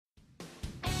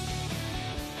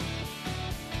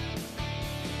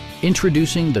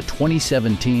Introducing the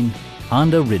 2017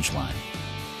 Honda Ridgeline.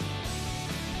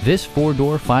 This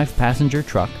four-door, five-passenger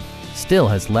truck still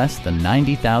has less than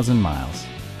 90,000 miles.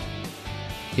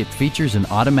 It features an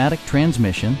automatic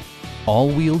transmission,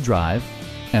 all-wheel drive,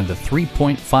 and the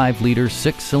 3.5-liter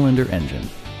six-cylinder engine.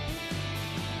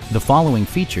 The following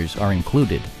features are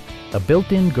included: a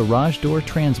built-in garage door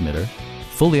transmitter,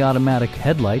 fully automatic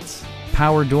headlights,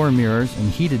 power door mirrors and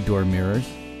heated door mirrors,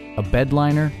 a bed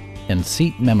liner, and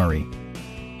seat memory.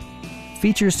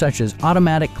 Features such as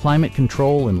automatic climate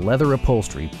control and leather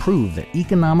upholstery prove that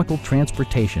economical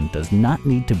transportation does not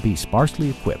need to be sparsely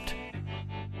equipped.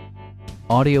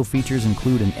 Audio features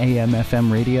include an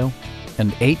AM/FM radio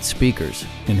and 8 speakers,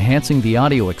 enhancing the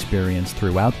audio experience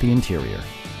throughout the interior.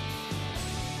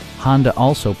 Honda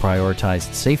also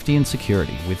prioritized safety and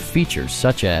security with features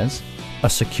such as a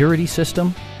security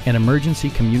system, an emergency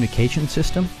communication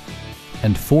system,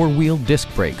 and four-wheel disc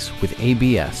brakes with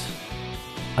ABS.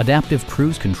 Adaptive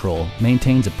Cruise Control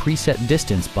maintains a preset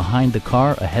distance behind the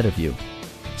car ahead of you,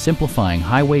 simplifying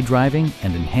highway driving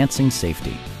and enhancing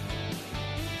safety.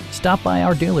 Stop by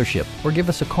our dealership or give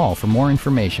us a call for more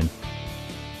information.